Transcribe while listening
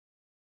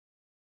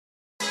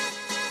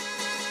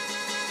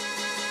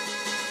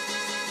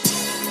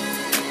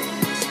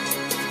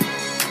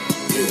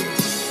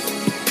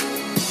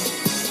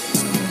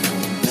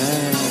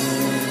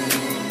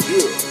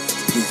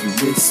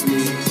miss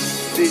me?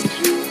 Did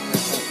you?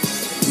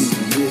 Did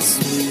you miss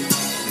me?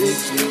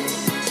 Did you?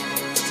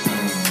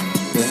 I'm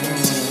back.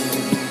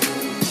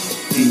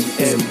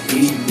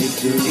 DME,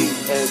 nigga.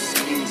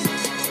 DME.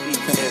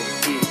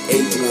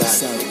 A-Block.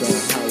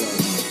 Southbound, holla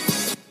at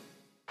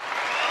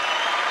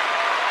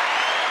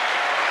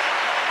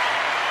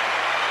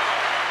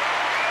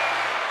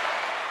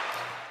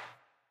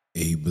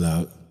me.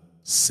 A-Block,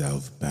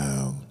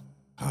 Southbound,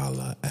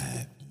 holla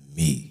at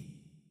me.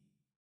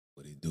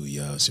 What it do,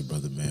 y'all? It's your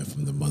brother, man,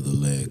 from the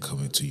motherland,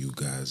 coming to you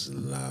guys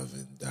live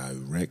and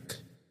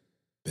direct.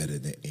 Better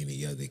than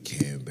any other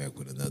can, back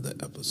with another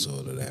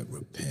episode of that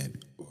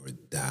Repent or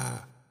Die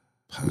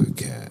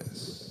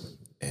podcast.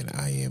 And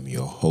I am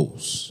your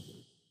host,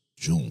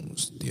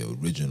 Junes, the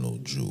original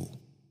Jew,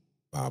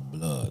 by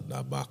blood,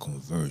 not by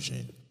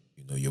conversion.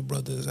 You know your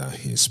brothers out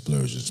here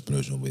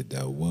splurging with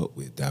that what?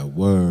 With that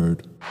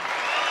word.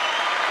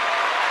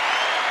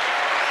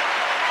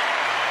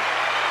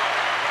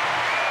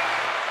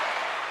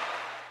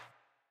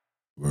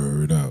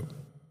 Word up.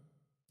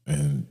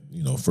 And,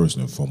 first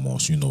and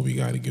foremost, we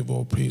got to give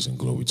all praise and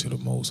glory to the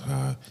Most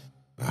High,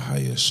 the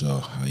highest Shah,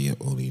 higher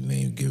only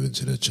name given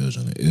to the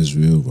children of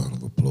Israel. Round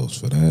of applause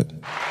for that.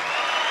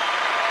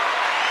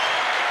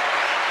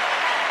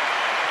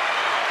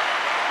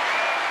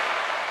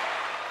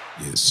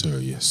 Yes, sir,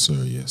 yes,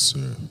 sir, yes,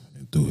 sir.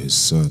 And through his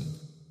son,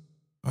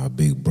 our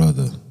big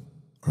brother,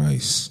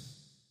 Christ,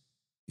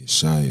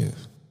 Yeshua.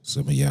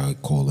 Some of y'all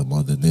call him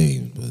other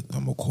names, but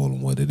I'm going to call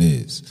him what it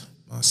is.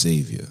 My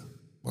Savior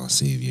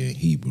in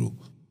Hebrew.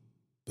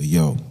 But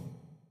yo,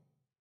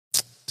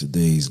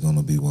 today's going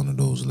to be one of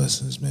those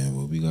lessons, man,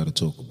 where we got to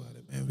talk about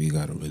it, man. We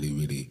got to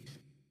really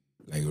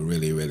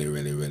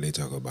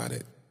talk about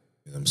it.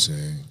 You know what I'm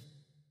saying?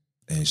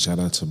 And shout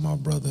out to my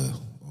brother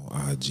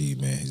on IG,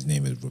 man. His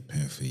name is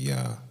Repent for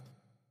Yah.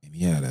 And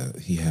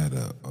he had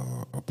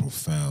a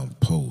profound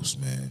post,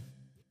 man.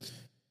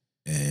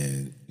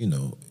 And,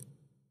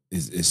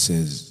 it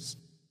says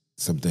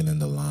something in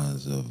the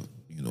lines of,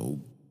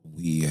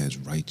 we as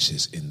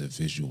righteous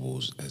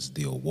individuals, as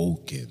the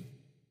awoken,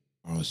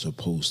 are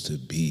supposed to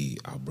be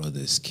our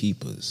brother's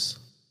keepers.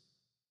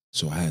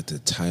 So I had to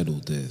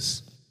title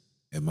this,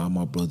 am I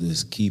my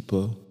brother's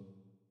keeper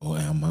or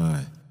am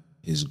I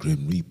his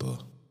grim reaper?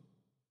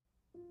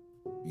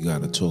 We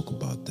got to talk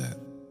about that.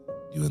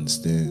 You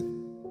understand?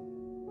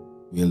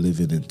 We are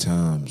living in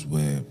times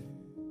where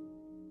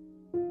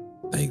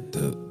like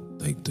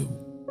the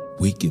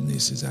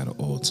wickedness is at an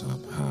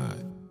all-time high.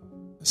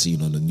 I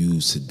seen on the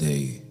news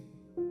today,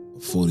 a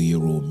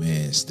 40-year-old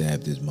man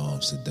stabbed his mom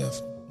to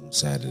death on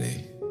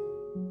Saturday.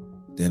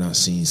 Then I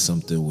seen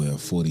something where a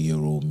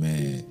 40-year-old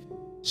man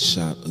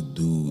shot a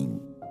dude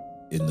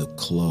in the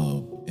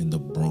club in the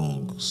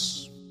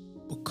Bronx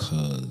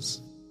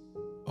because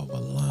of a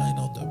line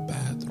on the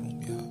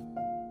bathroom, y'all.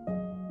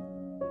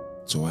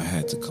 So I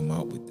had to come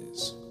out with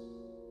this.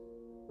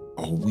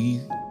 Are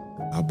we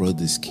our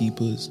brother's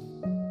keepers,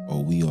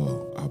 or we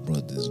are our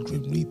brother's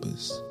grim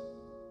reapers?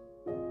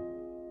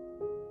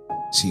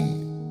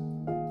 See,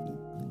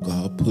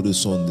 God put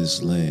us on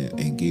this land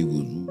and gave us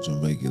rules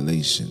and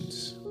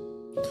regulations.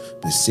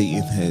 But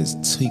Satan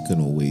has taken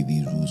away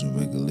these rules and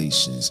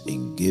regulations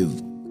and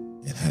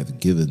have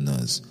given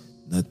us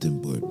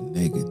nothing but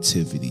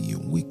negativity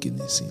and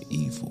wickedness and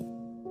evil.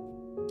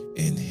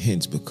 And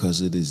hence,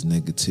 because of this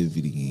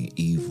negativity and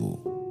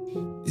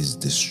evil, is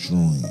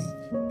destroying,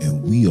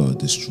 and we are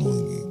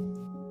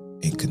destroying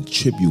and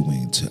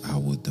contributing to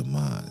our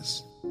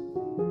demise.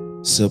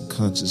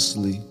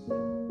 Subconsciously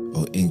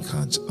or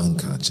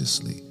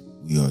unconsciously,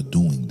 we are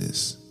doing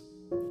this.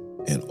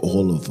 And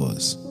all of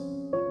us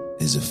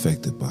is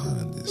affected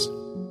behind this.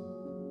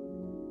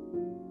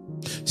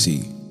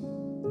 See,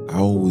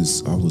 I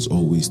was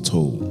always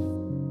told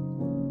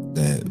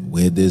that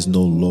where there's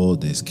no law,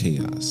 there's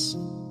chaos.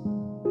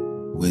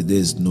 Where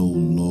there's no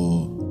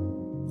law,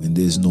 when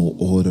there's no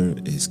order,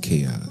 it's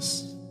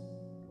chaos.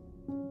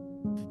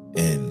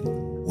 And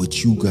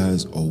what you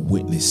guys are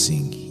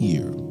witnessing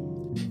here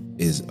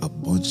is a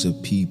bunch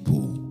of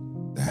people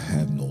that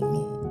have no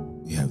law.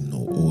 We have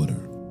no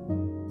order.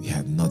 We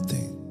have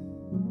nothing.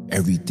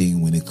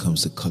 Everything when it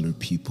comes to colored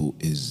people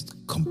is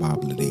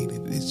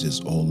combobulated. It's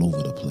just all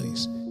over the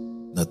place.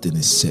 Nothing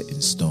is set in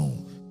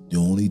stone. The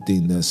only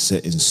thing that's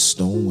set in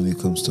stone when it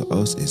comes to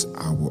us is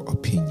our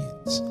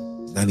opinions.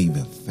 It's not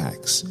even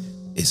facts.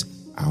 It's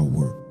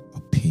our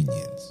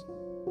opinions.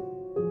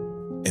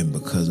 And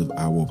because of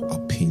our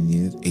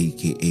opinions,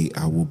 aka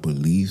our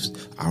beliefs,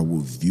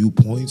 our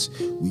viewpoints,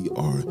 we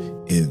are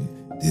in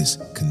this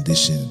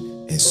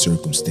condition and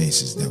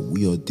circumstances that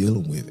we are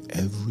dealing with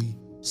every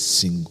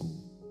single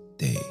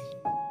day.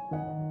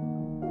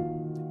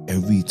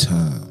 Every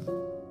time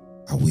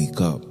I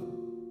wake up,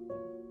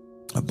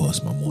 I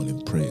bust my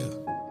morning prayer.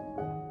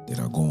 Then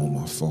I go on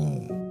my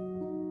phone.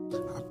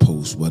 I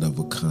post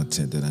whatever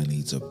content that I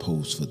need to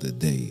post for the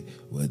day,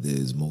 whether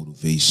it's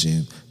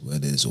motivation,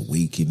 whether it's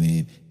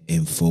awakening,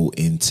 info,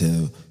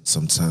 intel.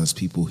 Sometimes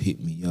people hit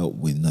me up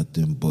with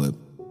nothing but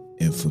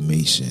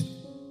information.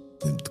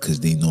 because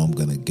they know I'm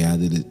going to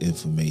gather this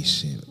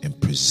information and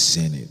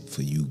present it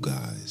for you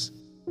guys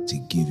to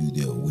give you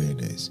the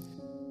awareness.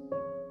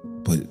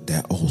 But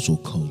that also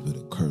comes with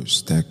a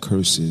curse. That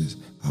curse is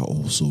I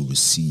also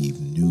receive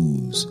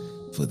news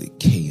for the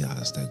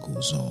chaos that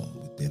goes on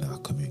within our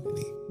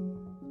community.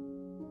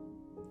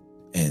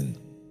 And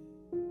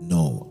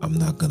no, I'm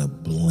not going to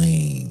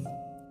blame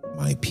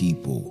my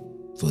people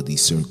for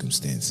these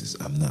circumstances.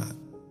 I'm not.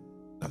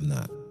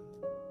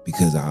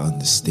 Because I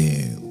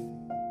understand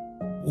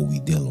what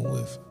we're dealing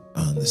with.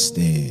 I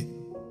understand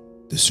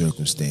the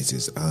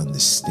circumstances. I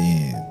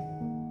understand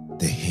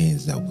the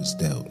hands that was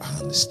dealt. I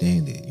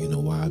understand it. You know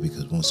why?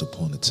 Because once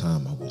upon a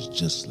time, I was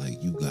just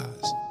like you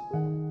guys.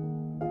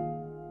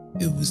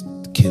 It was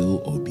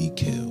kill or be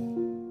killed.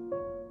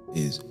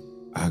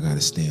 I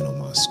gotta stand on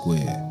my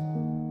square.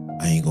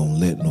 I ain't gonna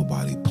let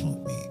nobody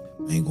punk me.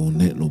 I ain't gonna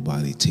let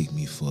nobody take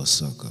me for a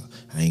sucker.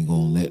 I ain't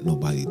gonna let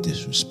nobody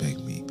disrespect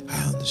me.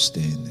 I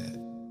understand that.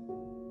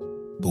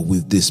 But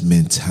with this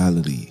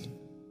mentality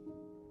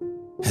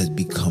has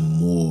become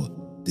more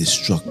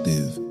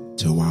destructive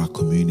to our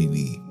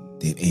community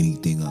than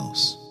anything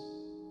else.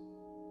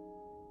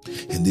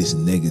 And this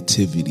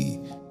negativity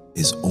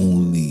is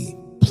only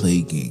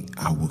plaguing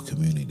our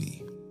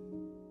community.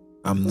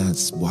 I'm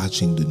not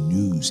watching the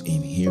news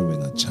and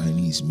hearing a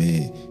Chinese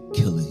man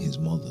killing his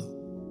mother.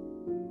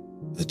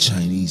 A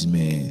Chinese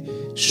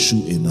man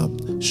shooting up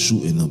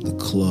the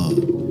club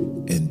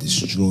and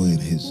destroying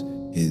his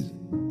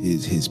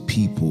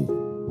people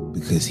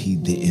because he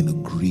didn't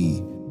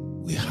agree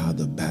with how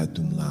the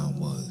bathroom line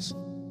was.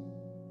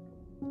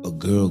 A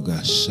girl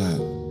got shot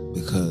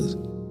because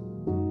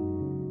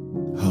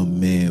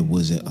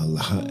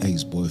her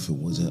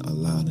ex-boyfriend wasn't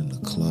allowed in the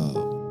club.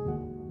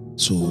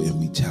 So in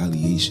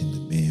retaliation, the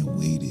man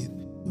waited,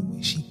 and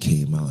when she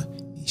came out,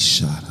 he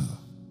shot her.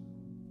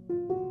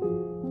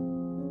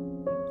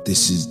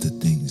 This is the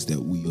things that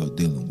we are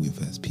dealing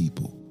with as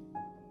people.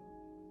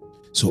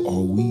 So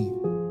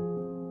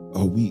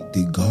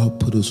did God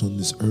put us on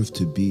this earth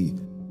to be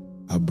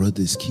our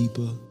brother's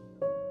keeper?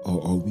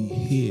 Or are we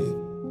here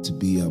to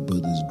be our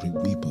brother's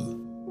reaper?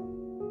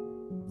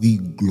 We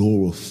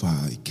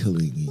glorify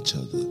killing each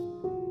other.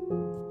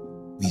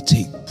 We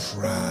take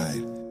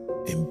pride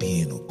in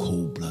being a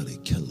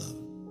cold-blooded killer.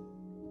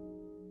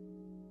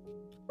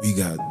 We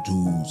got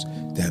dudes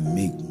that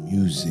make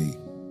music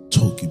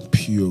talking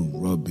pure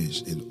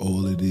rubbish, and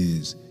all it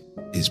is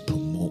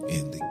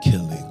promoting the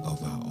killing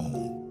of our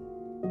own.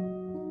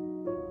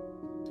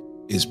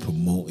 It's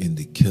promoting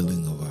the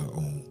killing of our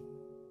own.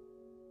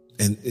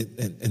 And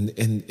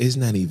it's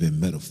not even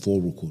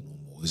metaphorical no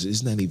more.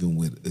 It's not even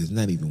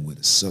with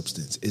a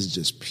substance. It's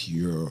just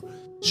pure,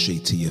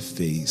 straight to your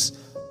face.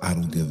 I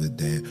don't give a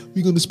damn.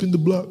 We're gonna spin the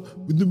block.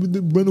 We're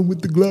running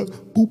with the Glock.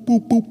 Boop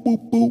boop boop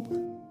boop boop.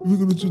 We're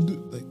gonna do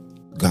like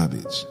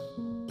garbage.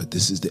 But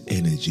this is the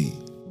energy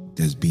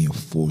that's being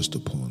forced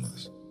upon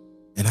us,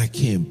 and I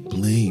can't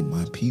blame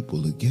my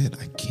people again.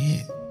 I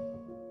can't.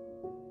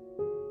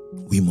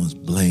 We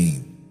must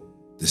blame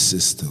the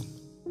system.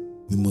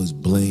 We must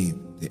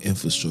blame the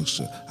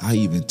infrastructure. I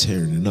even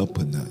tearing it up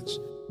a notch.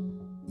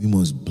 We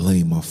must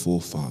blame our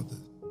forefathers,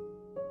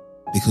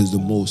 because the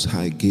Most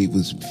High gave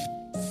us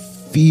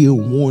fear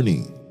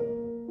warning.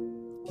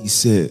 He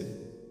said,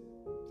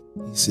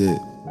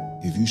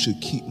 if you should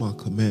keep my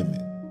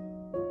commandment,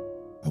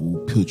 I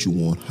will put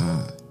you on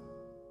high.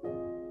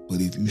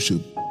 But if you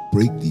should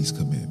break these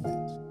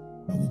commandments,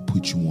 I will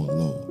put you on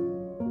low.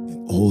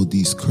 And all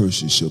these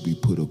curses shall be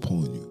put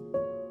upon you.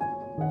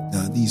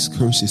 Now these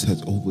curses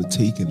has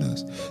overtaken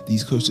us.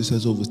 These curses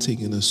has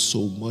overtaken us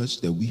so much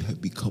that we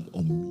have become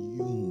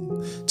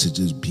immune to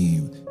just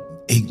being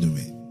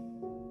ignorant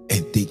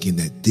and thinking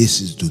that this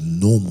is the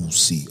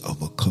normalcy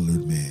of a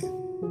colored man.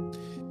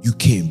 You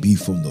can't be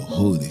from the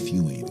hood if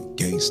you ain't a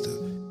gangster.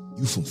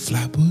 You from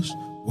Flatbush?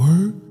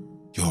 Word?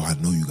 Yo, I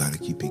know you gotta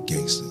keep it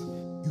gangster.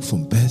 You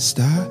from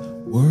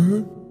Bed-Stuy?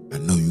 Word? I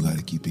know you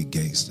gotta keep it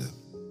gangster.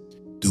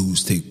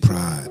 Dudes take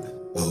pride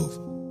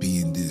of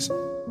being this,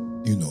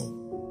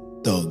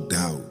 thugged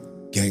out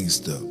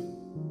gangster.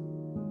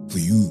 For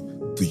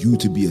you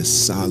to be a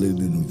solid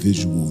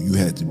individual, you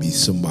had to be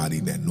somebody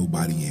that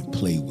nobody ain't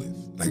play with.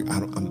 Like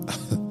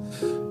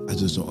I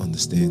just don't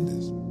understand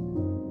this.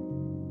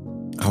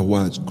 I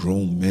watch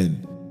grown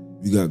men.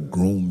 You got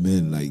grown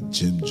men like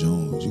Jim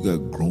Jones. You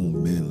got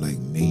grown men like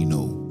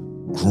Nano.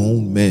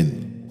 Grown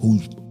men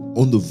who's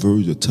on the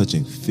verge of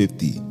touching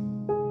 50,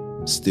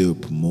 still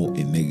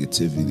promoting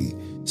negativity,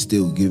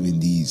 still giving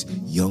these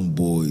young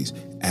boys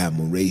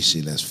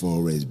admiration as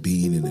far as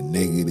being in a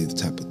negative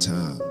type of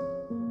time.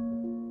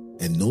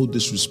 And no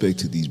disrespect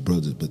to these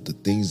brothers, but the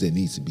things that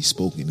needs to be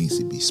spoken needs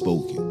to be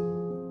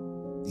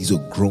spoken. These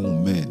are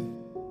grown men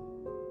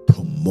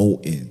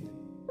promoting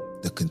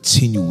the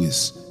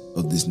continuous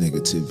of this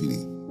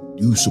negativity.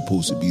 You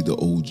supposed to be the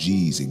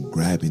OGs and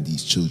grabbing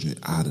these children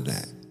out of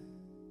that.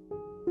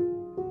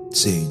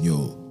 Saying,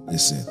 yo,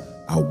 listen,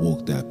 I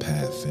walked that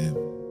path, fam.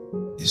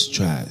 It's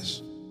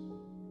trash.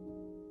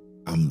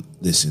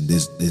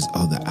 There's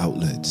other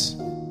outlets.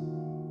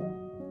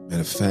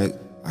 Matter of fact,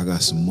 I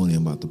got some money.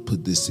 I'm about to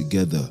put this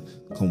together.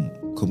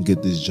 Come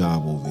get this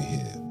job over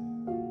here.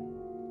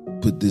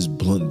 Put this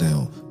blunt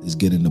down. Let's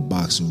get in the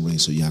boxing ring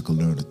so y'all can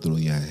learn to throw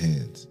your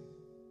hands.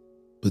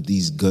 Put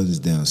these guns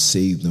down.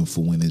 Save them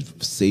for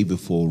save it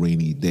for a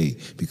rainy day,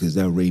 because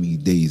that rainy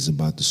day is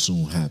about to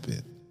soon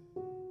happen.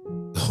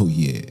 Oh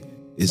yeah,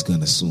 it's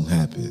gonna soon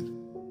happen.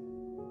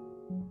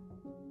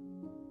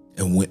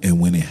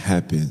 And when it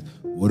happens,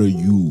 what are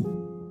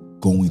you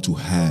going to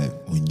have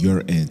on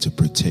your end to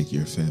protect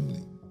your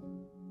family?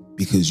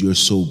 Because you're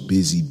so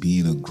busy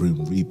being a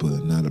grim reaper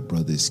and not a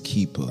brother's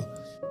keeper.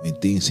 When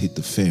things hit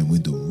the fan,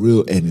 when the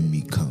real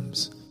enemy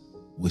comes,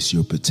 what's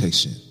your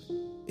protection?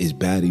 It's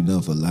bad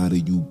enough a lot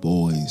of you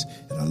boys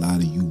and a lot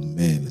of you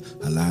men,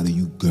 a lot of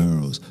you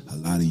girls, a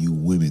lot of you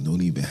women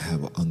don't even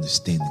have an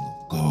understanding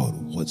of God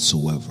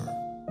whatsoever.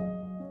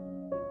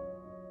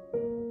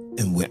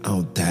 And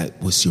without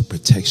that, what's your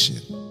protection?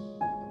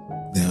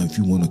 Now, if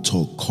you want to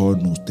talk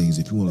cardinal things,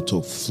 if you want to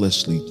talk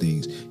fleshly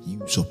things,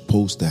 you're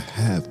supposed to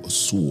have a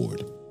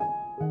sword.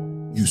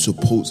 You're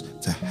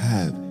supposed to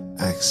have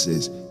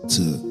access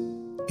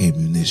to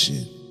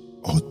ammunition,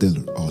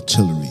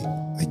 artillery.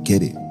 I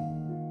get it.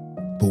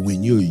 But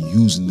when you're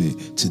using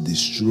it to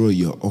destroy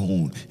your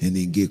own and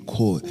then get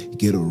caught,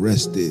 get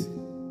arrested,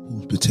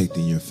 who's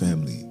protecting your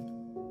family?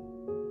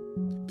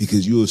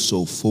 Because you're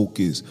so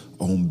focused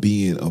on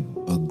being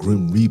a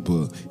grim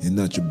reaper and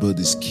not your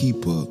brother's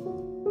keeper.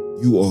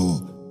 You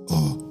are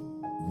a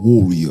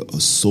warrior, a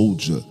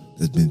soldier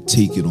that's been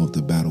taken off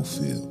the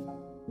battlefield.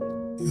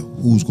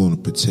 And who's going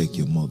to protect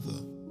your mother?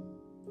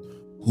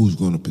 Who's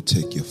going to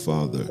protect your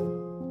father?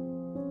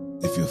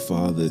 If your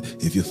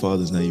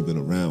father's not even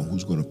around,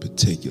 who's going to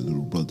protect your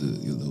little brother,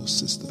 your little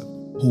sister?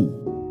 Who?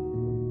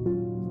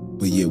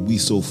 But yet we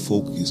so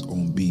focused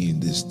on being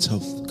this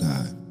tough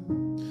guy,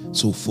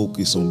 so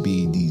focused on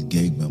being these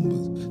gang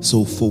members,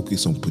 so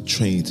focused on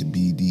portraying to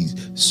be these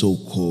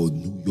so-called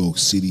New York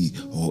City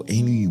or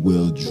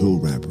anywhere drill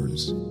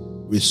rappers.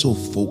 We're so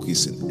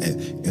focused and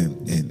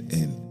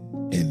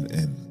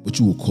what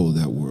you would call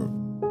that word?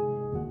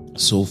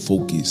 So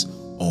focused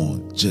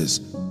on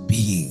just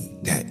being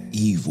that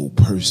evil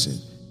person.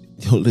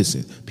 Yo,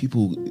 listen,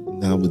 people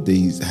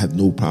nowadays have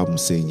no problem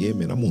saying, yeah,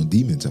 man, I'm on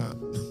demon time.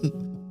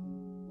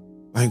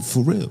 Like,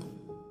 for real.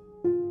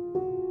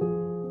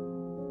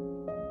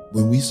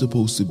 When we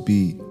supposed to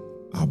be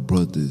our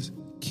brother's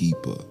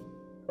keeper.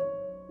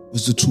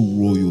 What's the 2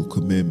 royal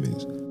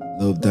commandments?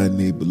 Love thy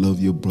neighbor,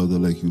 love your brother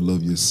like you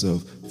love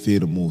yourself. Fear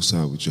the Most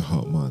High with your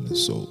heart, mind, and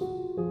soul.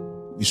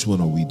 Which one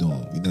are we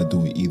doing? We're not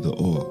doing either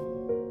or.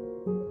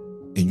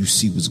 And you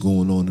see what's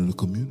going on in the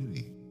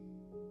community.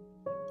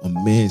 A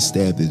man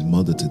stabbed his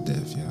mother to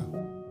death, y'all.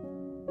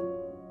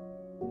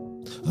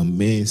 A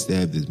man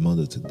stabbed his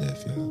mother to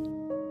death, y'all.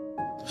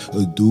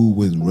 A dude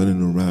was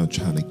running around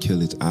trying to kill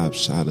his op,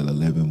 shot an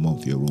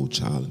 11-month-old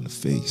child in the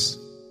face.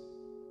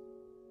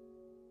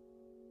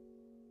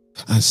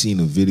 I seen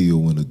a video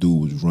when a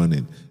dude was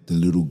running. The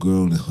little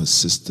girl and her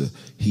sister,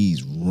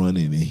 he's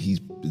running and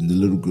the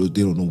little girl,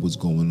 they don't know what's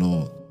going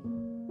on.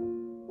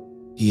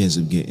 He ends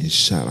up getting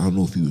shot. I don't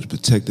know if he was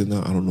protecting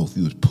her. I don't know if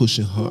he was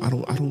pushing her. I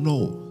don't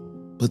know.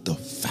 But the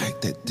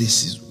fact that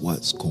this is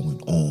what's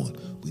going on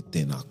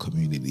within our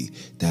community,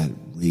 that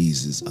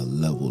raises a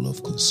level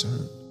of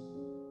concern.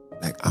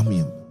 Like, I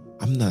mean,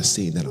 I'm not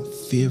saying that I'm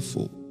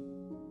fearful,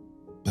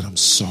 but I'm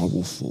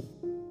sorrowful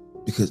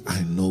because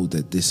I know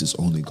that this is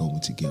only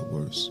going to get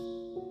worse.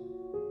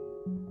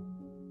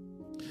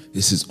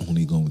 This is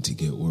only going to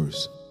get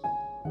worse.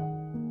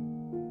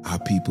 Our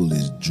people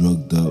is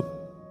drugged up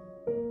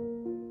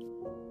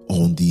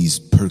on these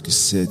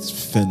Percocets,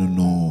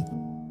 fentanyl,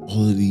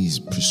 all of these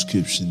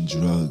prescription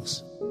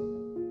drugs.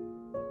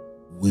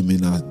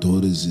 Women, our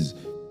daughters is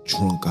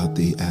drunk out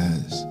their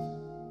ass.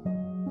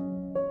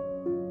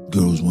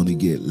 Girls want to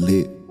get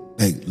lit,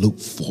 like look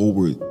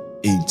forward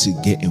into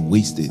getting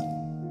wasted.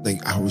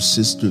 Like our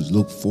sisters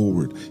look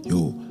forward.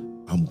 Yo,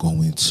 I'm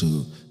going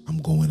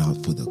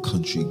out for the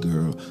country,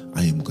 girl.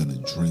 I am going to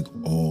drink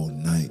all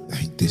night.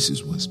 Like, this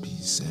is what's being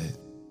said.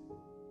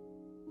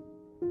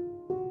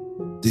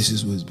 This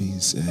is what's being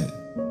said.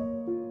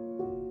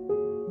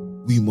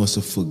 We must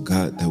have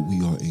forgot that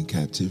we are in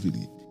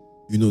captivity.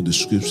 You know, the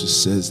scripture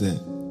says that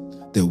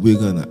we're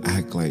going to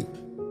act like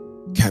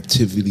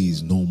captivity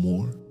is no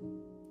more.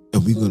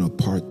 And we're going to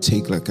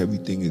partake like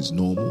everything is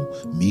normal.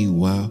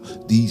 Meanwhile,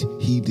 these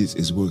heathens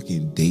is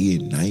working day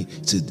and night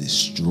to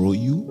destroy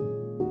you.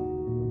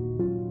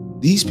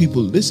 These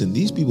people, listen,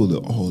 these people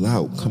are all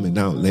out, coming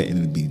out, letting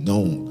it be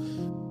known.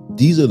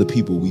 These are the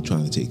people we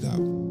trying to take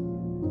out.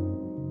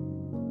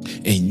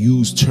 And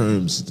use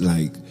terms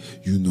like,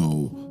 you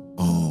know,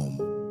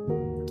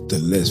 the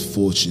less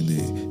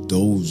fortunate,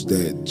 those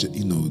that,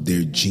 you know,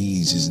 their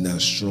genes is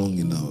not strong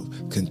enough,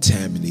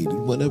 contaminated,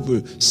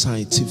 whatever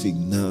scientific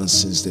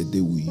nonsense that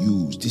they will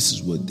use. This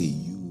is what they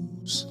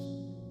use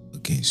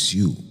against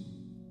you.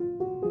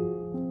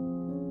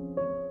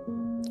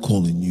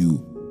 Calling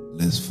you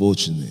less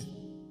fortunate,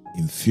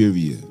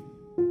 inferior.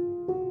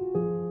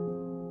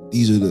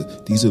 These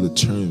are the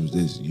terms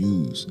that's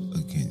used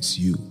against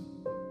you.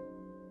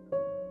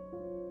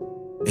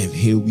 And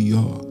here we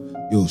are.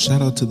 Yo,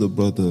 shout out to the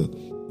brother,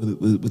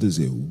 what is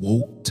it,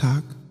 Woke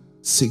Talk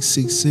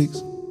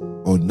 666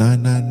 or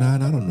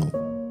 999, I don't know.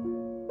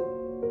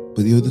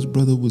 But yo, this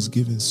brother was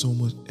giving so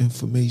much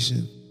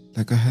information,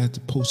 like I had to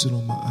post it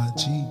on my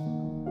IG.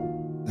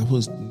 That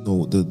was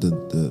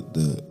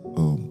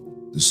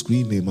the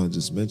screen name I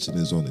just mentioned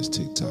is on his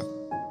TikTok.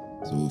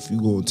 So if you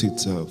go on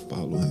TikTok,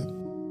 follow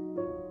him.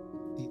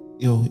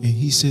 Yo, and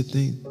he said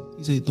things.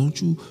 He said,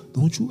 don't you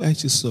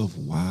ask yourself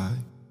why?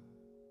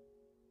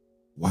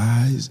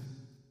 Why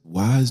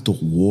is the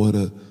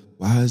water?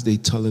 Why is they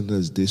telling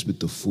us this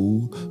with the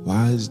food?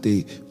 Why is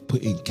they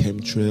putting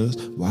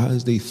chemtrails? Why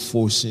is they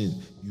forcing,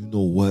 you know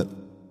what,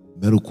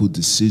 medical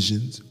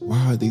decisions?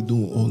 Why are they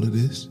doing all of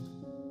this?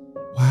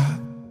 Why?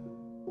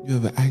 You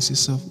ever ask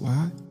yourself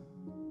why?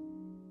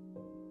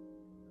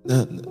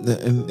 Now,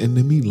 and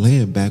let me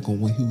land back on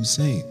what he was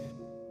saying.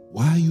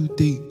 Why you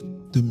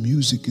think the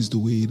music is the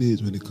way it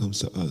is when it comes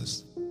to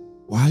us?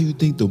 Why you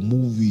think the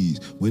movies,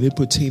 when it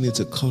pertains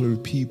to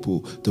colored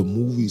people, the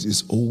movies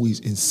is always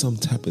in some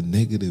type of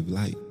negative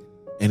light?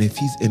 And if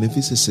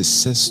it's a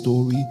success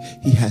story,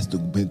 he has to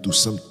been through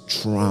some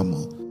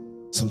trauma,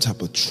 some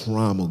type of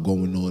trauma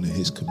going on in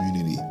his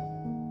community.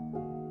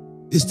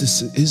 It's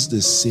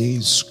the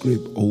same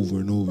script over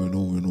and over and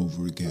over and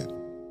over again.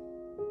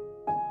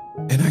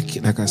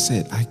 And like I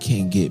said, I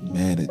can't get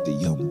mad at the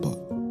young buck.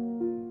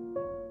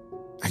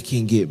 I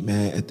can't get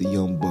mad at the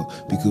young buck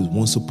because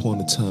once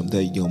upon a time,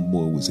 that young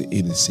boy was an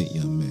innocent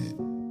young man.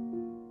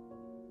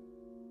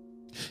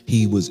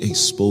 He was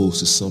exposed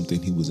to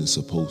something he wasn't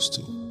supposed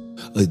to.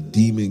 A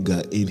demon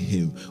got in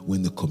him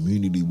when the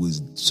community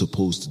was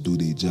supposed to do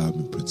their job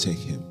and protect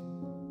him.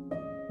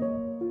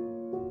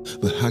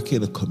 But how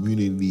can a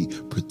community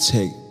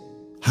protect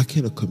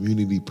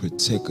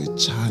a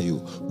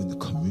child when the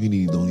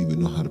community don't even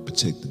know how to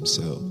protect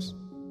themselves?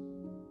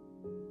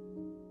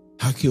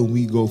 How can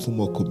we go from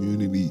a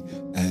community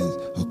as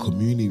a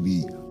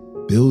community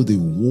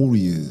building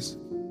warriors,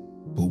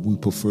 but we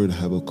prefer to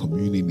have a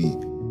community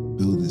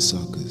building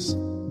suckers?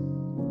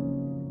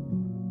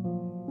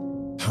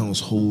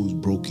 Households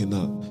broken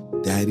up.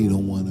 Daddy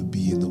don't want to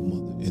be in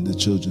the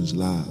children's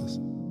lives.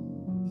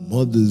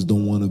 Mothers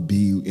don't want to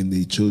be in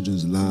their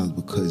children's lives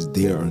because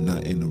they are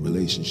not in a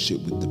relationship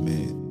with the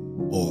man,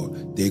 or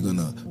they're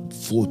gonna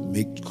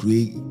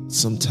create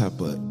some type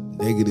of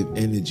negative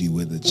energy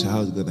where the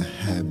child's gonna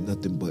have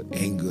nothing but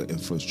anger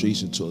and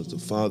frustration towards the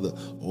father,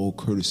 all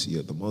courtesy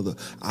of the mother.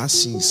 I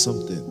seen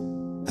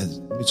something, let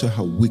me tell you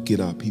how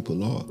wicked our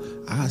people are.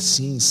 I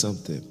seen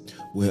something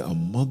where a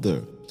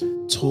mother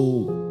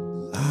told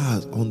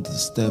lies on the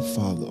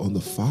stepfather, on the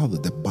father,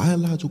 the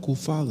biological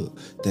father,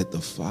 that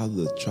the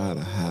father tried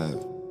to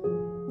have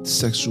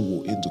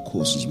sexual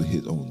intercourses with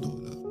his own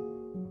daughter.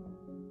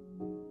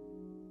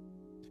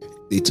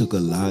 They took a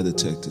lie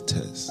detector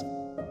test.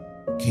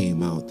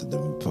 Came out that the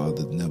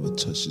father never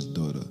touched his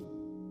daughter,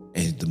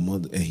 and the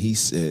mother, and he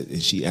said,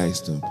 and she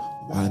asked him,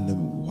 why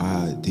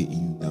didn't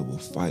you never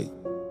fight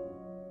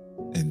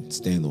and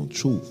stand on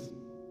truth?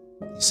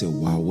 He said,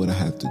 why would I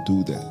have to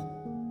do that?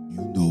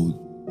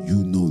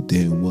 You know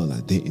damn well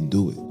I didn't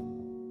do it.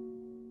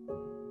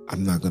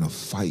 I'm not gonna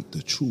fight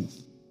the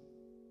truth.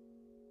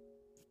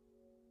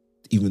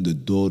 Even the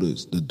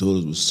daughters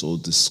were so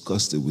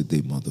disgusted with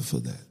their mother for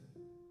that,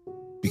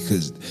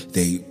 because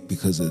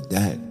of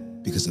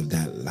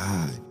that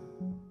lie,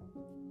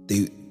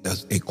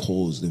 it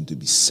caused them to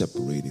be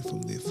separated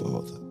from their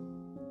father.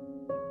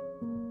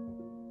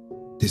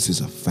 This is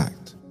a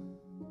fact.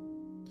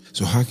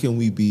 So how can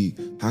we be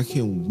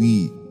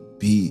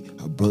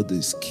a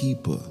brother's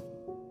keeper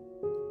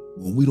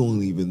when we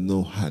don't even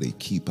know how to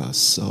keep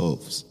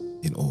ourselves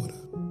in order?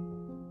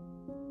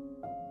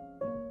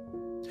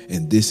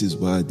 And this is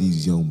why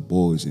these young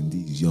boys and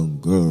these young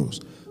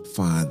girls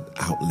find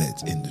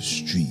outlets in the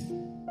street.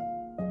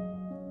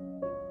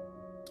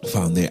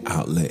 Found their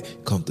outlet,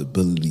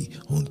 comfortability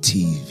on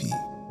TV.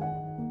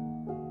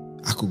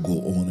 I could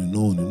go on and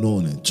on and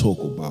on and talk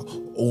about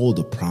all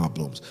the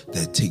problems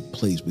that take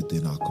place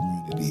within our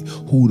community,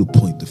 who to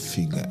point the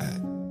finger at.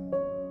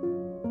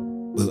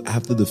 But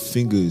after the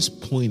finger is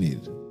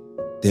pointed,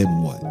 then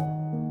what?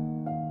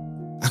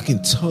 I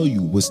can tell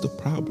you what's the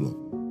problem.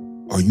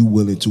 Are you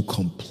willing to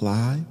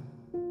comply?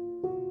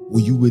 Are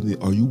you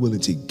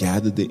willing to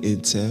gather the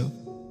intel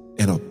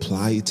and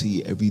apply it to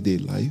your everyday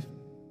life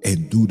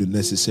and do the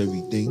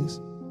necessary things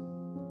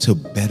to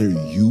better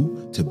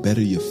you, to better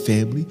your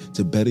family,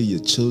 to better your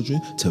children,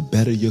 to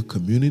better your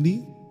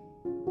community?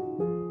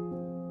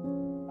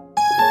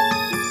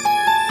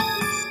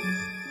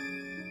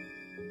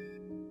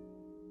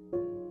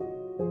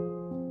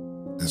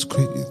 That's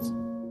crickets.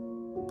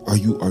 Are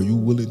you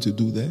willing to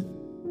do that?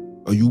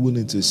 Are you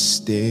willing to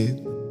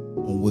stand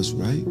on what's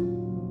right?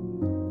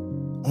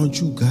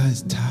 Aren't you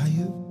guys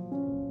tired?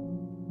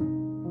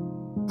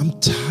 I'm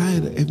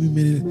tired of every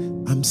minute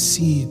I'm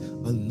seeing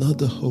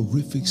another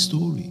horrific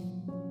story.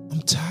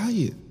 I'm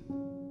tired.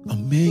 A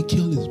man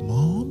killed his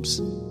moms.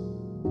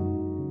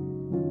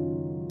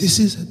 This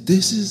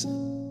is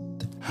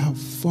how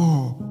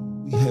far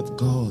we have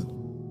gone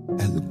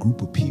as a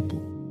group of people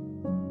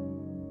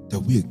that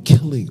we are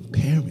killing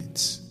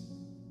parents.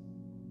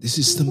 This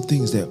is some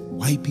things that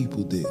white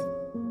people did.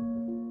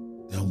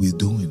 Now we're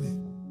doing it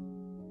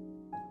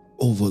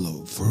over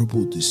a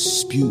verbal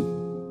dispute.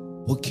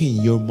 What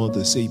can your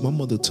mother say? My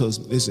mother tells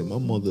me, listen, my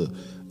mother,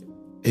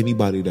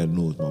 anybody that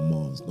knows my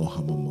moms know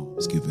how my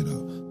moms give it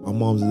up. My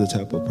mom's the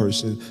type of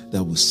person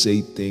that will say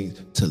things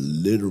to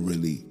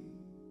literally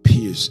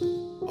pierce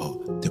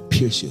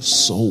your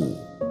soul.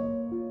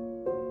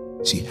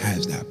 She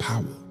has that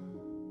power.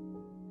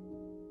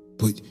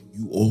 But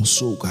you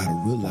also got to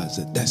realize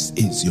that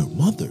is your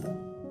mother.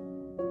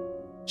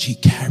 She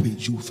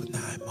carried you for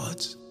 9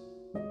 months.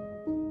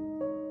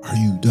 Are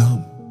you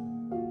dumb?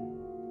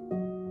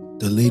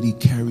 The lady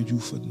carried you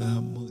for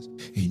 9 months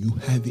and you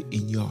have it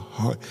in your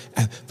heart.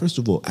 First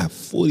of all, at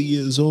 40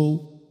 years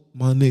old,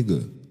 my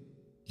nigga,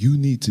 you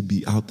need to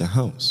be out the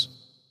house.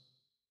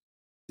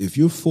 If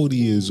you're 40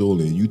 years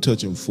old and you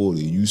touching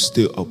 40, you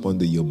still up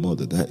under your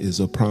mother, that is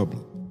a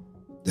problem.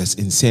 That's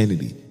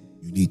insanity.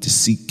 You need to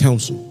seek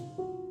counsel.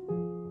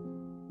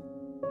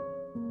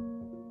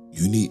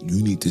 You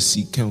need to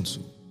seek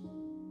counsel.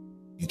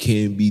 You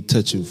can't be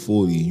touching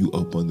 40 and you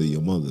up under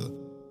your mother.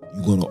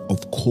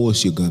 Of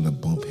course you're gonna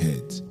bump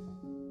heads.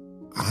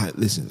 I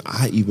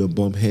even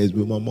bump heads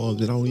with my mom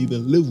that I don't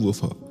even live with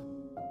her.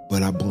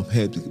 But I bump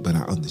heads, but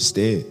I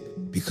understand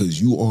because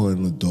you are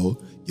an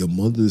adult. Your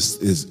mother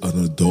is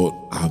an adult,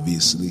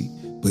 obviously.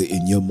 But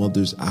in your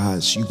mother's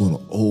eyes, she's gonna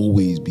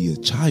always be a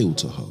child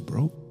to her,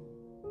 bro.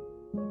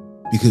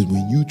 Because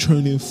when you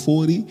turn in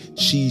 40,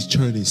 she's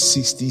turning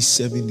 60,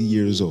 70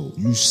 years old.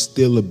 You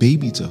still a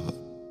baby to her.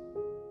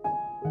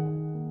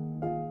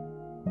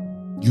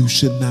 You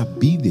should not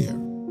be there.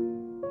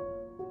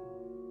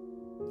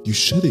 You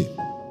shouldn't.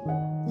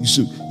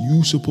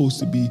 You supposed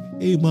to be,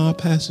 hey, Ma,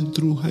 passing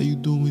through. How you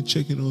doing?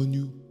 Checking on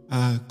you. All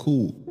right,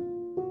 cool.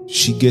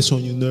 She gets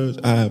on your nerves.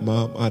 All right,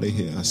 Ma, I'm out of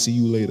here. I'll see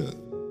you later.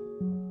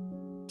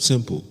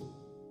 Simple.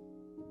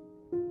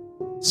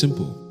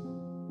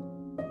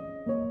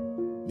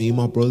 Me and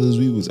my brothers,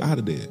 we was out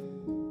of there.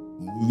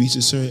 When we reached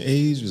a certain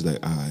age, it was like,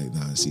 all right,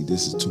 nah, see,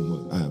 this is too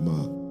much. All right,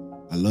 Ma,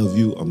 I love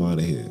you. I'm out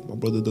of here. My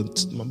brother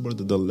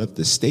done left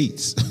the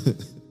States.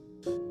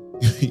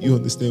 You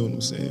understand what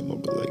I'm saying? My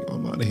brother like,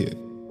 I'm out of here.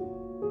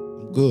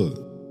 I'm good.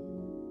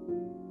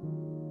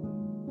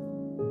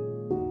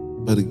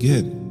 But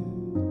again,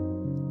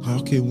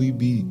 how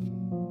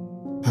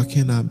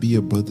can I be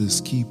a brother's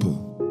keeper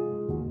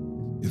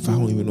if I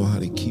don't even know how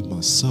to keep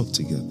myself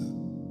together?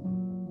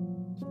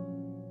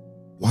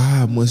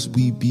 Why must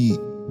we be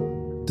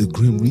the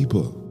Grim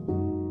Reaper?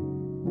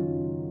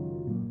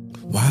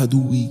 Why do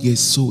we get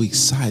so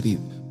excited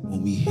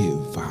when we hear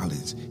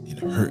violence and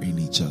hurting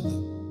each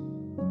other?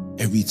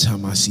 Every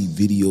time I see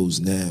videos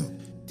now,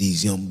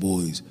 these young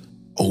boys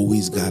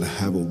always gotta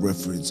have a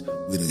reference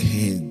with a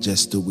hand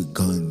gesture with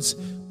guns,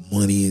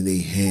 money in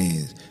their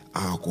hands,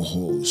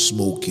 alcohol,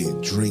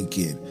 smoking,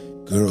 drinking,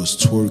 girls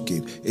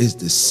twerking. It's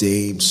the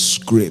same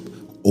script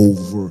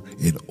over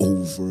and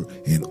over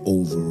and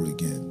over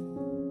again.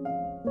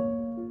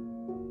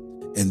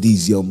 And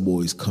these young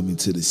boys come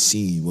into the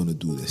scene, want to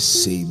do the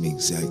same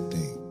exact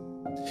thing.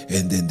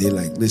 And then they're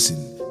like, listen,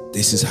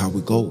 this is how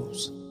it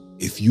goes.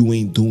 If you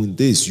ain't doing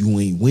this, you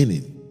ain't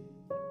winning.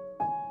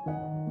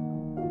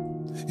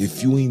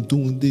 If you ain't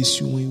doing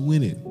this, you ain't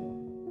winning.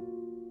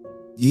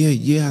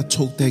 Yeah, I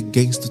talk that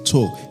gangster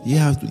talk.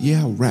 Yeah, I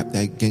rap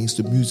that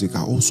gangster music.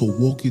 I also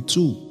walk it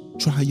too.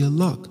 Try your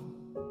luck.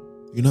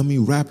 You know what I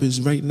mean?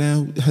 Rappers right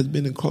now has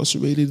been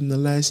incarcerated in the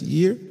last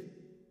year.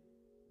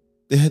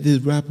 They had this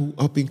rapper,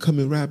 up and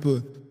coming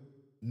rapper,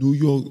 New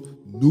York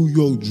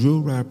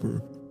drill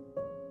rapper,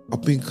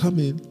 up and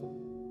coming,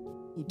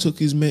 who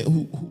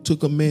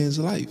took a man's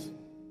life.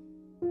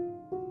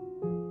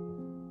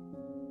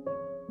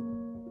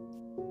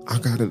 I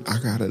gotta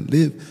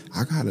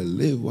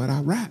live what I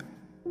rap.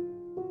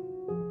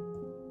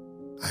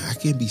 I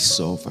can't be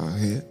soft out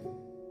here.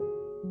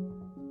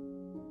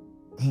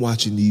 I'm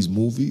watching these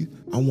movies.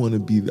 I wanna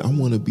be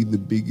the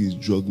biggest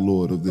drug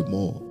lord of them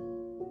all.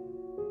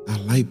 I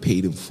like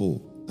Paid in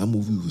Full. That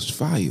movie was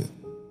fire.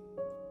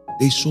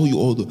 They show you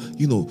all the,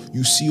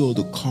 you see all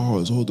the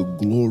cars, all the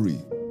glory,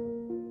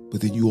 but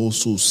then you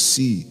also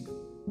see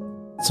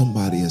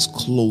somebody as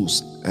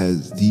close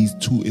as these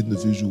two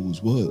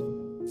individuals were,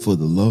 for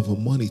the love of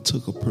money,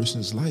 took a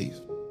person's life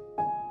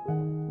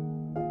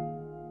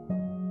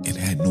and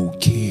had no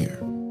care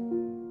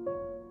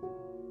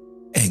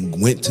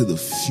and went to the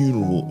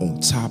funeral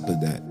on top of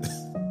that.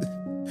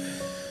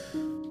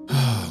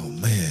 Oh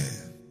man.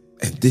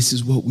 And this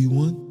is what we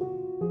want.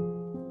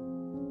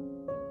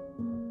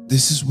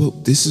 This is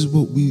what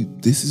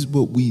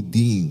we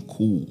deem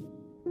cool.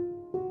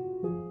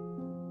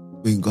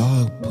 When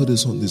God put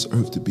us on this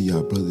earth to be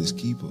our brother's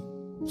keeper,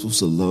 I'm supposed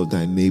to love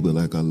thy neighbor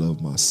like I love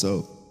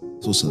myself.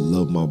 I'm supposed to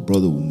love my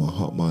brother with my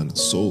heart, mind, and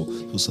soul.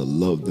 I'm supposed to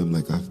love them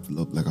like I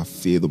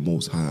fear the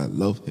Most High. I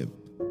love him.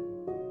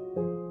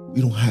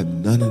 We don't have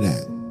none of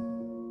that.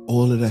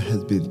 All of that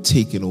has been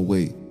taken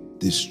away,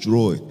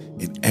 destroyed,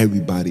 and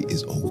everybody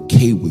is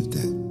okay with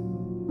that.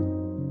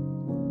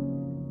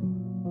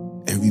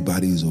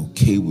 everybody is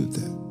okay with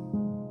that.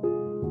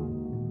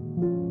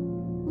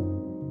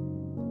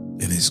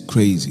 And it's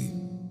crazy.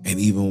 And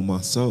even with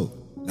myself,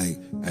 like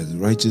as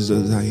righteous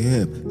as I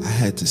am, I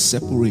had to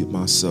separate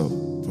myself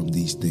from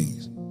these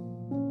things.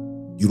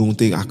 You don't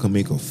think I can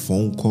make a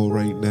phone call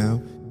right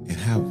now and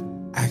have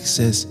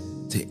access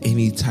to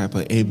any type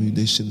of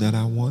ammunition that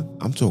I want?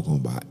 I'm talking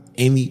about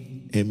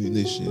any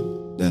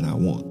ammunition that I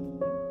want.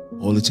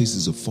 All it takes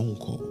is a phone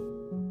call.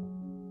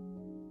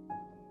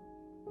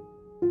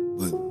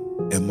 But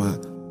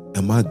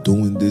am I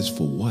doing this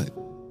for what?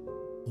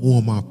 Who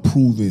am I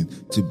proving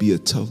to be a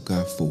tough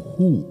guy for?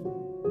 Who?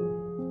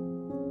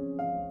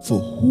 For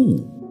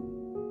who?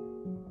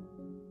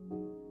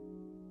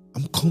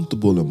 I'm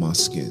comfortable in my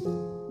skin.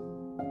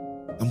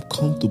 I'm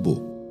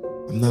comfortable.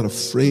 I'm not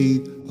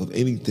afraid of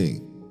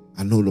anything.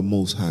 I know the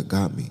Most High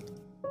got me.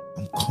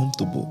 I'm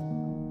comfortable.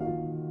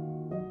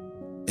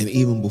 And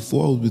even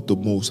before I was with the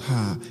Most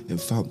High and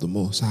found the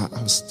Most High,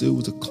 I still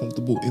was a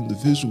comfortable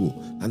individual.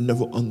 I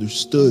never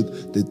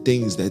understood the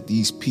things that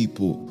these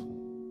people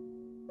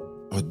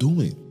are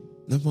doing.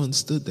 Never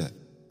understood that.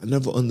 I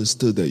never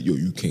understood that,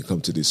 you can't come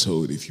to this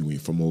hood if you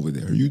ain't from over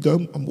there. Are you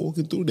dumb? I'm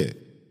walking through there.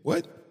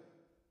 What?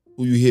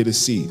 Who you here to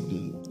see?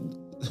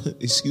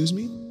 Excuse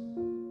me?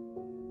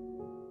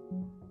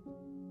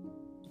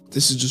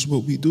 This is just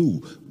what we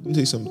do. Let me tell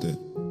you something.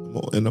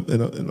 And I'm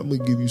going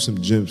to give you some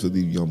gems for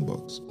these young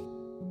bucks.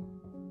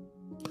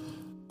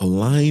 A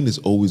lion is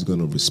always going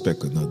to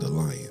respect another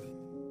lion.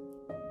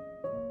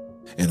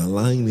 And a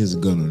lion is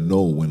going to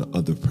know when the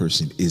other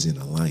person isn't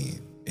a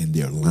lion and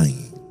they're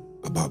lying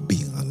about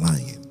being a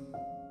lion.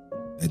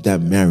 Let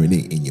that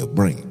marinate in your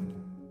brain.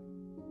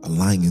 A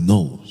lion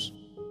knows.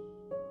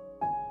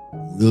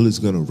 Real is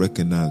going to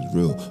recognize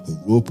real.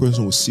 A real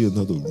person will see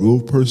another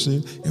real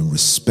person and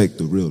respect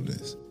the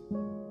realness.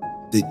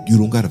 That you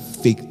don't gotta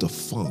fake the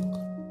funk.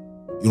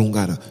 You don't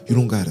gotta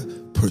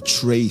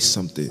portray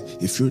something.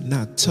 If you're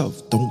not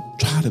tough, don't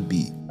try to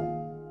be.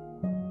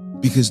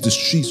 Because the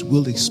streets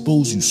will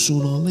expose you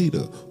sooner or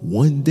later.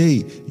 One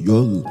day,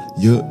 your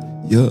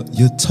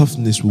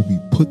toughness will be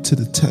put to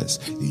the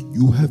test, and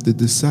you have to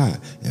decide: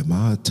 am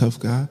I a tough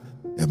guy?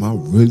 Am I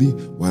really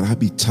what I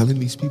be telling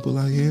these people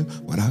I am?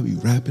 What I be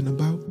rapping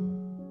about?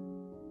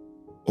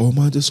 Or am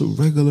I just a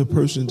regular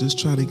person just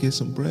trying to get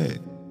some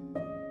bread?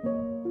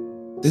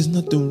 There's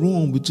nothing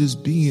wrong with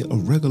just being a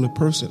regular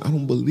person. I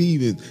don't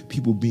believe in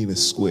people being a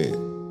square.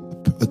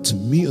 To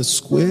me, a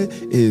square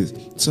is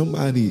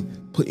somebody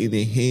putting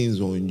their hands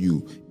on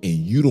you and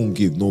you don't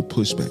give no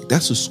pushback.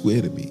 That's a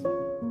square to me.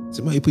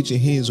 Somebody put your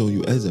hands on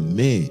you. As a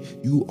man,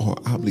 you are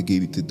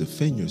obligated to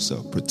defend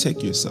yourself,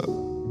 protect yourself.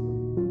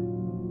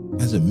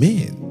 As a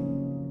man.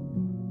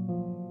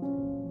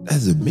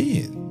 As a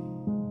man.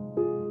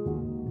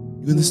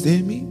 You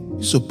understand me?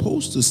 You're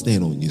supposed to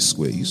stand on your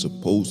square. You're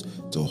supposed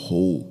to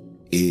hold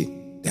it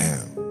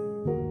down.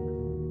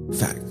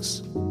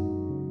 Facts.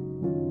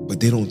 But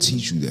they don't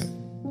teach you that.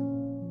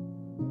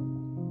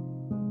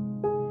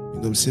 You know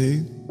what I'm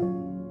saying?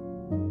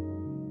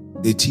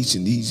 They're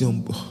teaching these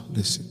young boys.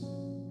 Listen.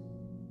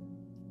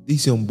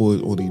 These young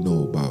boys only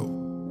know about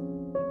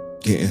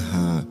getting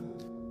high,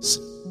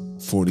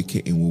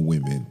 fornicating with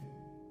women,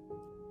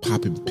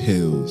 popping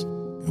pills,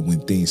 and when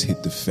things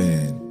hit the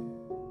fan,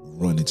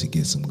 running to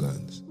get some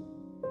guns.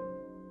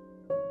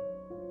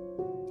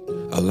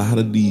 A lot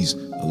of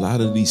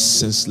these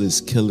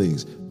senseless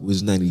killings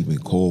was not even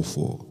called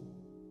for.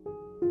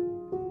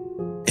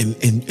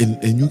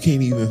 And you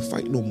can't even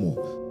fight no more.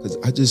 Because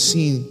I just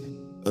seen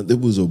there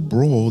was a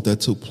brawl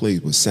that took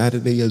place. Was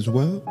Saturday as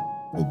well?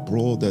 A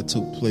brawl that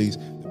took place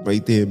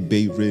right there in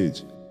Bay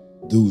Ridge.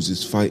 Dudes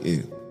is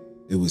fighting.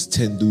 It was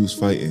 10 dudes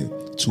fighting.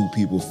 2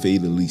 people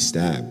fatally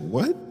stabbed.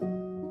 What?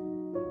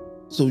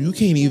 So you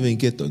can't even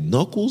get the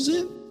knuckles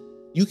in?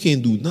 You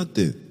can't do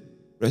nothing.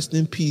 Rest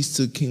in peace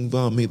to King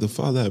Von. May the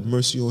Father have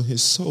mercy on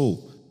his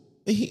soul.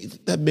 And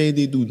that man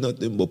didn't do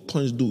nothing but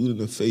punch dude in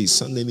the face.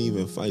 Son didn't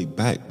even fight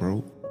back,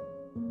 bro.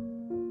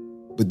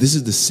 But this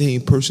is the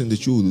same person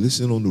that you would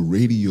listen on the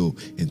radio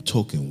and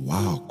talking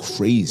wild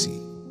crazy.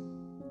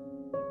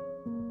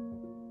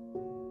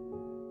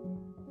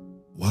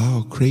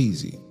 Wild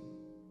crazy.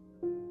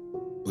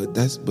 But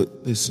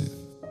listen.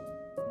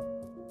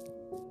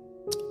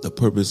 The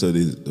purpose of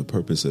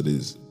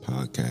this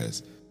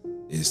podcast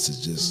is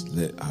to just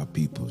let our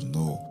people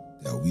know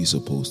that we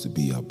supposed to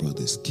be our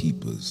brother's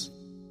keepers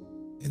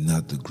and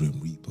not the Grim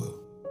Reaper.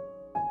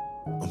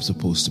 I'm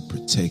supposed to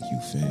protect you,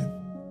 fam.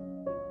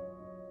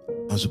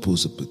 I'm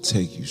supposed to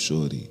protect you,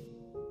 shorty.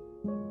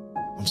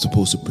 I'm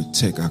supposed to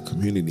protect our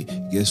community.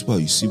 Guess what?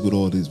 You see with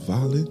all this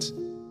violence,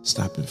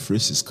 stop and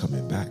frisk is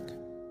coming back.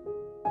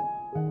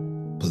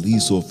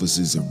 Police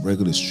officers in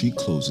regular street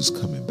clothes is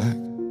coming back.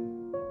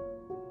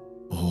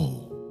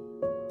 Oh,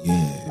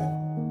 yeah.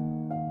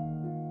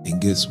 And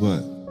guess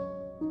what?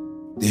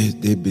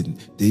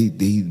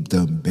 They've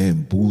done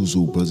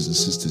bamboozled brothers and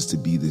sisters to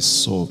be this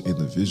soft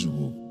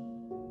individual.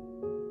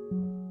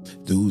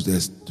 Dudes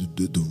that's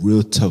the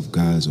real tough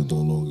guys are no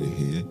longer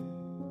here.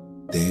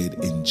 Dead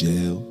in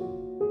jail.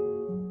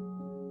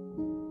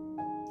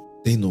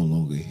 They no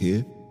longer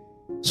here.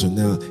 So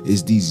now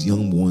it's these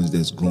young ones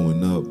that's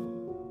growing up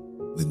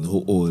with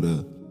no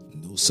order,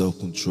 no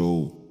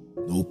self-control,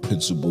 no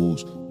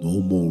principles,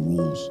 no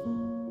morals,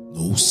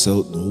 no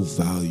self, no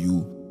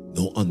value,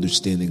 no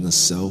understanding of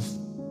self,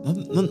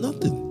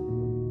 nothing.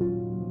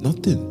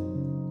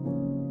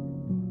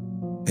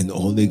 And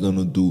all they're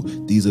gonna do,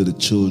 these are the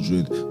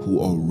children who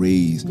are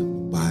raised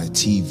by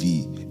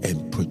TV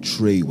and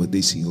portray what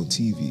they see on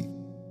TV.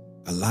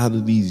 A lot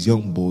of these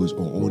young boys are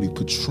only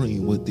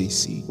portraying what they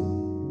see.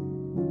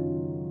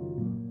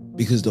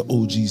 Because the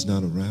OG's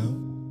not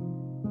around.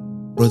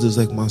 Brothers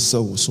like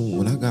myself, so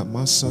when I got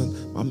my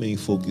son, my main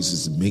focus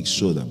is to make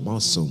sure that my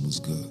son was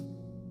good.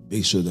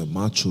 Make sure that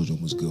my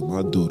children was good,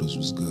 my daughters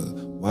was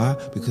good. Why?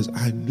 Because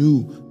I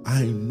know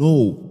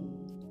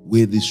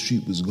where this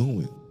street was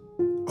going.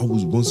 I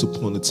was once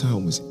upon a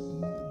time was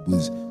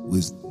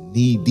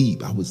knee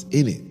deep. I was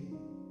in it.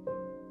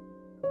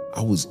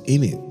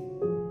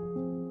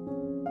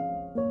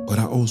 But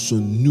I also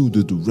knew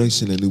the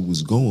direction that it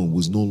was going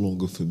was no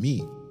longer for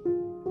me.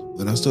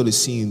 When I started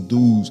seeing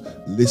dudes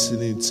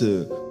listening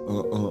to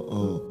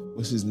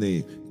what's his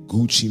name,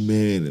 Gucci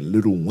Mane and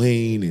Lil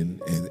Wayne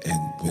and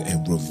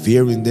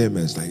revering them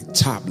as like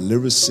top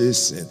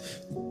lyricists and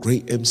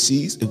great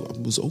MCs, it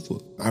was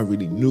over. I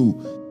already knew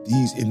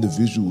these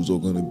individuals are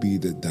going to be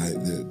the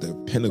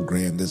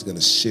pentagram that's going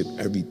to shift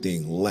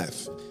everything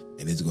left,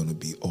 and it's going to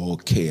be all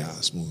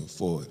chaos moving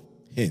forward.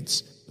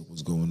 Hence,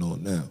 what's going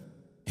on now.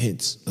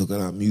 Hence, look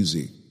at our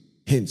music.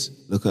 Hence,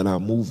 look at our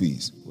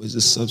movies. Where's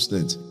the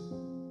substance?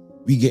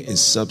 We getting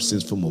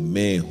substance from a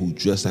man who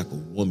dressed like a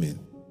woman.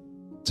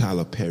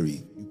 Tyler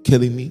Perry. You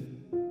kidding me?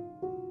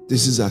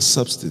 This is our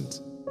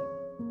substance.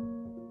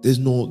 There's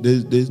no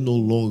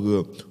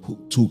longer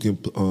who can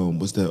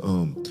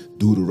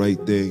do the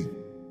right thing.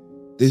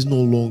 There's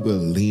no longer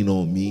lean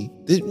on me.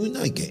 We're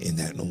not getting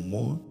that no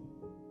more.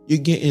 You're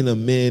getting a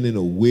man in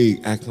a wig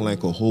acting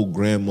like a whole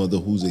grandmother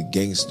who's a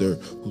gangster,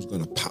 who's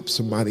gonna pop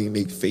somebody in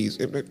their face.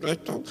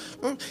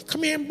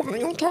 Come here, boy,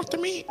 don't talk to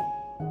me.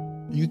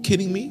 Are you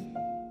kidding me?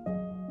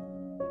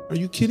 Are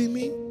you kidding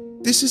me?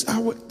 This is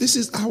our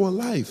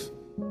life.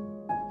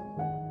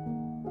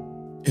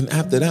 And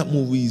after that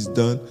movie is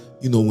done,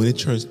 when it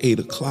turns 8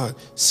 o'clock,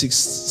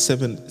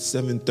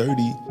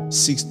 7:30,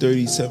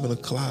 6:30, 7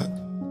 o'clock,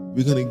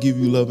 we're gonna give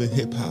you love and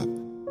hip hop.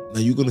 Now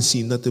you're gonna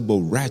see nothing but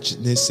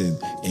ratchetness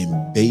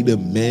and beta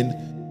men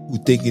who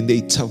thinking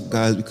they tough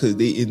guys because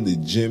they in the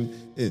gym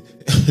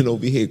and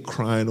over here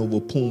crying over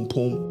poom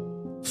poom,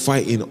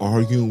 fighting,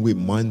 arguing with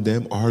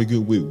them,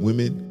 arguing with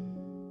women.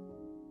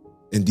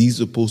 And these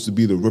are supposed to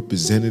be the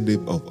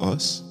representative of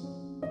us.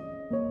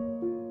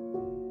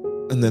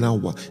 And then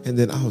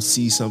I'll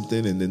see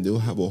something, and then they'll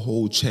have a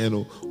whole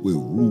channel with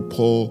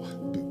RuPaul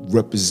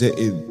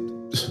representing.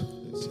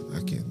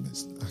 I can't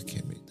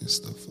make this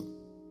stuff up.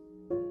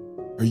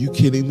 Are you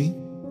kidding me?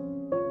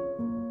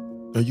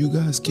 Are you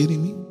guys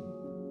kidding me?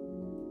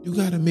 You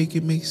gotta make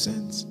it make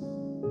sense.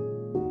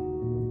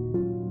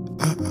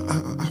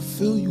 I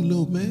feel you,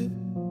 little man.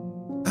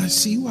 I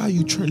see why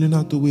you turning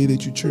out the way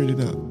that you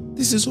turning out.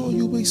 This is all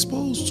you were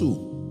exposed to.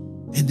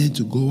 And then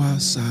to go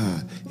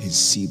outside and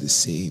see the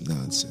same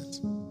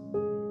nonsense.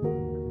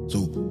 So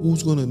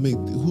who's gonna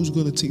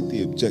take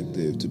the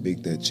objective to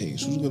make that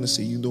change? Who's gonna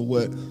say, you know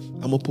what?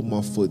 I'm gonna put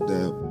my foot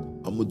down.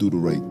 I'm gonna do the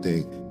right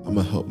thing. I'm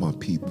gonna help my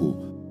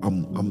people.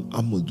 I'm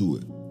gonna do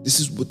it. This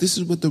is what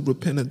the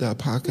Repent or Die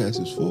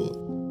podcast is for.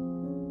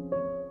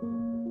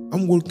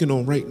 I'm working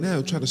on right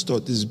now trying to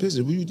start this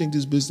business. What do you think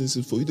this business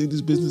is for? You think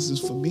this business is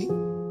for me?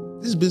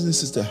 This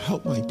business is to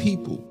help my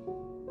people.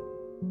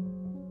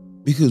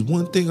 Because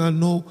one thing I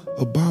know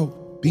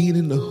about being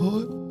in the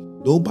hood,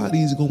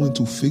 nobody is going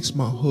to fix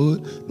my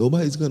hood.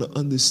 Nobody's going to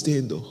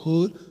understand the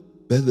hood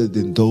better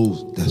than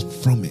those that's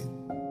from it.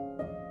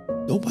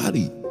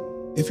 Nobody.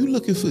 If you're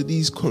looking for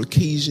these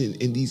Caucasian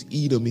and these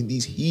Edom and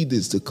these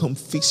heathens to come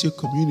fix your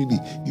community,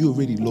 you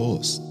already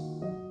lost.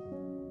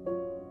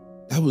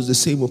 That was the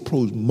same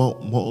approach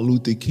Martin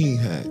Luther King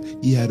had.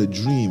 He had a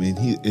dream,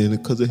 and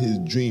because of his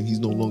dream, he's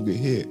no longer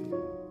here.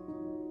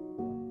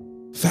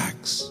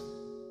 Facts.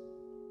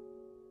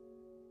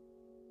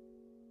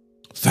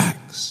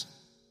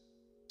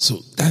 So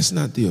that's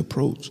not the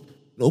approach.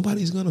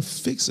 Nobody's going to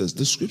fix us.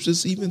 The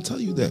scriptures even tell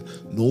you that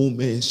no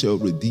man shall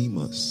redeem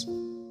us.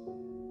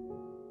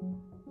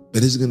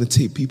 But it's going to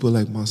take people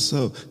like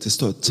myself to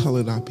start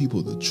telling our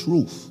people the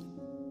truth.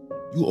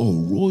 You are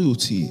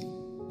royalty,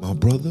 my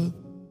brother.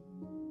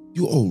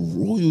 You are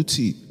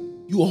royalty.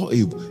 You are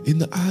in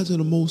the eyes of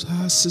the Most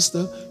High,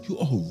 sister, you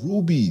are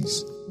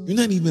rubies. You're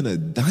not even a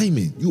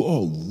diamond. You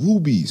are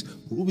rubies.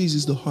 Rubies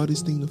is the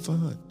hardest thing to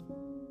find.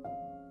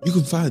 You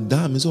can find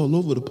diamonds all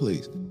over the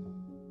place.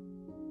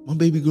 My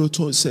baby girl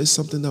said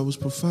something that was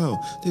profound.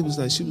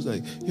 She was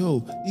like, yo,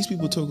 these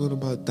people talking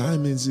about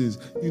diamonds is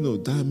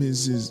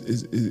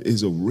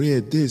a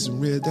rare this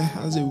and rare that.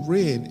 How's it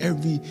rare? And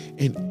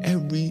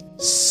every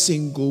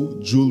single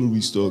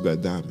jewelry store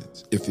got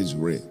diamonds if it's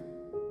rare.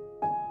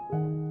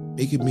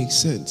 Make it make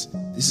sense.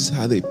 This is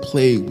how they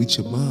play with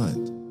your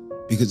mind.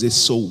 Because it's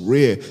so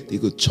rare, they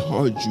could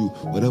charge you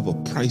whatever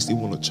price they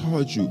want to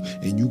charge you,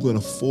 and you're going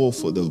to fall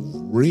for the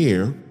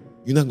rare.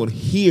 You're not going to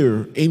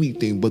hear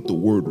anything but the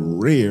word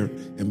rare,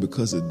 and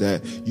because of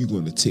that, you're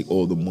going to take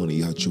all the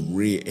money out your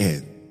rear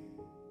end.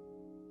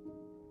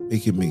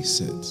 Make it make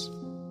sense.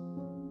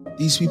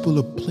 These people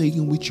are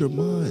plaguing with your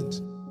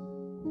minds.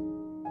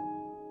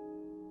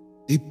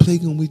 They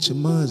plaguing with your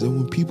minds, and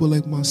when people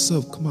like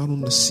myself come out on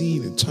the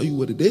scene and tell you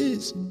what it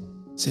is,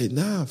 say,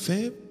 nah,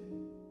 fam,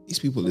 these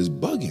people is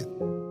bugging.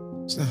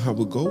 It's not how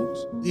it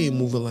goes. We ain't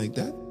moving like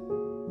that.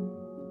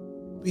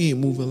 We ain't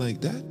moving like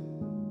that.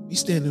 We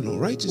standing on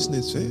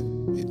righteousness, fam.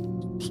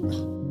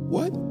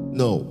 What?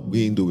 No,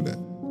 we ain't doing that.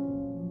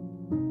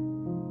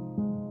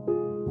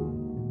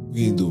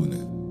 We ain't doing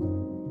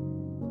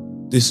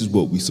that. This is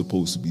what we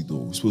supposed to be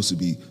doing. We're supposed to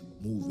be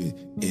moving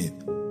in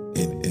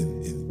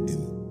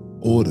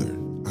order,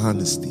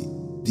 honesty,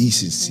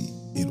 decency,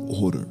 in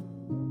order.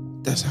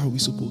 That's how we're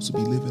supposed to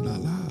be living our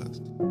lives.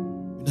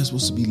 We're not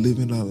supposed to be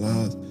living our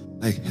lives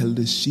like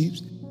headless sheep.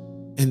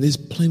 And there's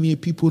plenty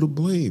of people to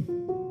blame.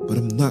 But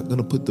I'm not going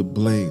to put the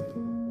blame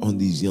on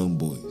these young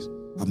boys.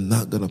 I'm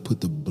not going to put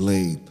the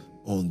blame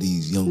on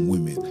these young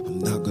women. I'm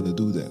not going to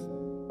do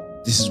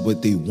that. This is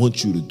what they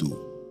want you to do.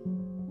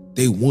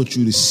 They want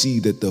you to see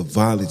that the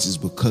violence is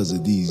because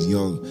of these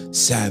young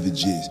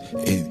savages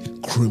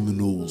and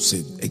criminals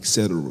and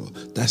etc.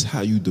 That's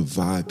how you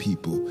divide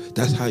people.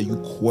 That's how you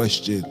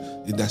question,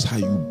 and that's how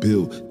you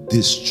build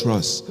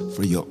distrust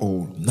for your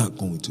own. I'm not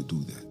going to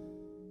do that.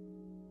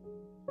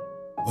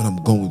 What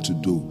I'm going to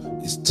do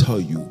is tell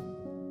you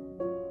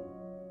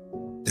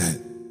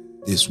that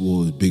this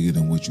war is bigger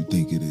than what you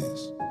think it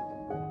is.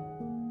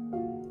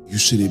 You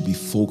shouldn't be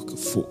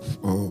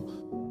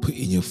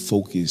putting your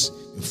focus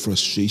and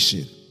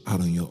frustration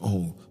out on your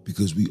own,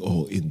 because we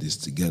all in this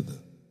together,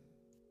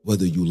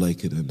 whether you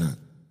like it or not.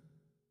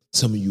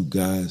 Some of you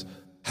guys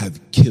have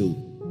killed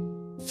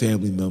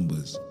family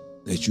members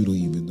that you don't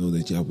even know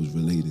that y'all was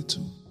related to.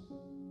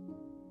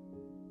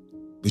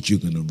 But you're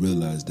going to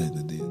realize that in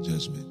the day of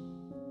judgment.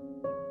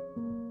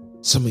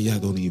 Some of y'all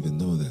don't even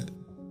know that.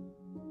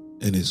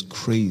 And it's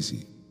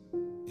crazy.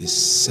 It's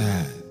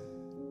sad.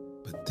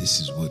 But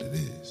this is what it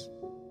is.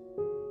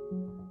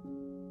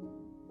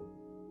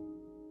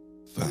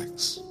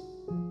 Facts.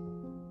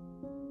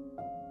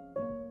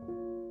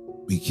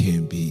 We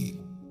can't be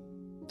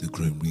the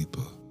Grim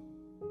Reaper.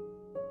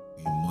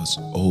 We must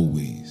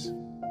always,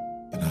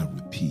 and I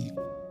repeat,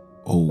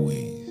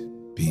 always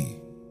be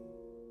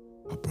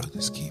our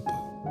brother's keeper.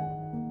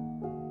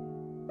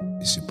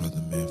 It's your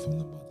brother man from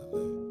the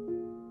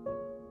motherland.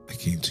 I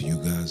came to you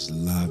guys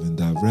live and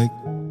direct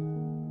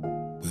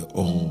with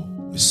all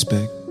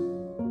respect.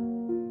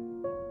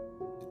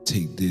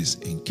 Take this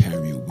and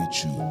carry it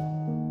with you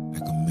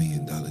like $1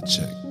 million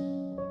check.